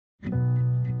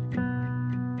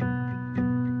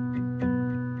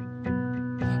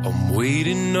I'm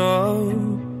waiting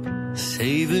up,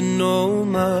 saving all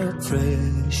my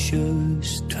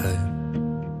precious time,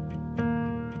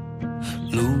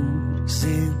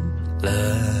 losing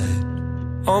light.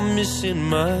 I'm missing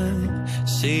my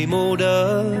same old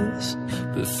us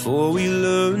before we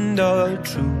learned our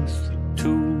truth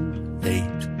too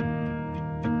late.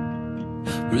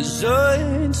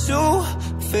 Resigned to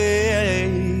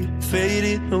fade,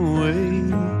 fading away.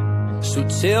 So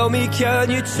tell me, can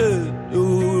you turn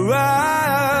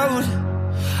around?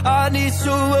 I need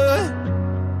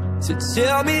someone to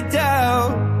tear me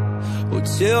down. Or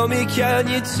tell me, can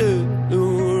you turn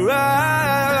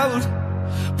around?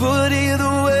 But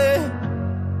either way,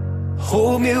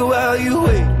 hold me while you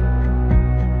wait.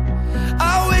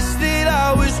 I wish that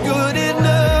I was good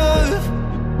enough.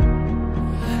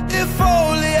 If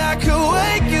only I could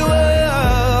wake you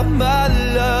up. My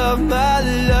love, my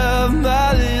love,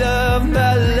 my love,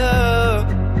 my love.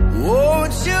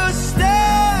 Won't you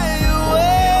stay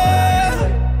away?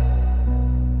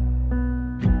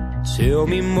 Tell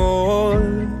me more,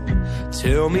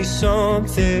 tell me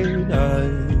something I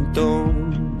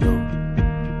don't know.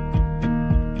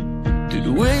 Did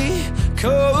we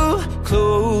come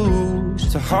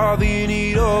close to having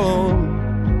it all?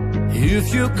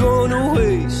 If you're gonna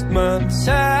waste my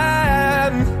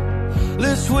time,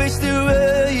 let's waste it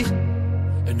right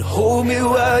and hold me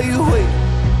while you wait.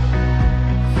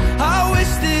 I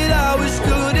wish that I was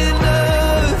good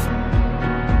enough.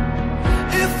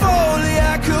 If only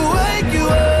I could wake you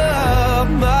up.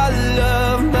 My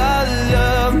love, my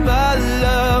love, my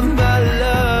love, my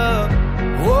love.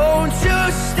 Won't you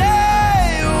stay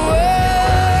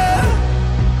away?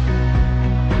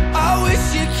 I wish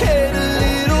you cared a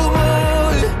little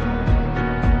more.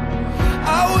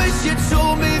 I wish you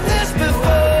told me this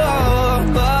before.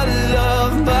 My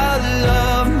love, my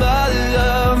love, my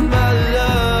love, my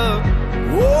love.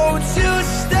 Won't you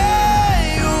stay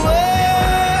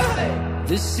away?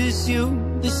 This is you,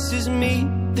 this is me,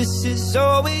 this is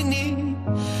all we need.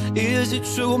 Is it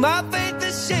true? My faith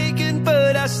is shaken,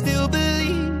 but I still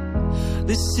believe.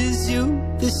 This is you,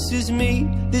 this is me,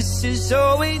 this is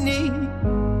all we need.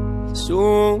 So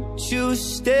won't you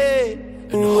stay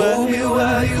and hold me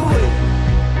while you wait?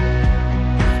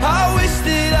 I wish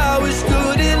that I was good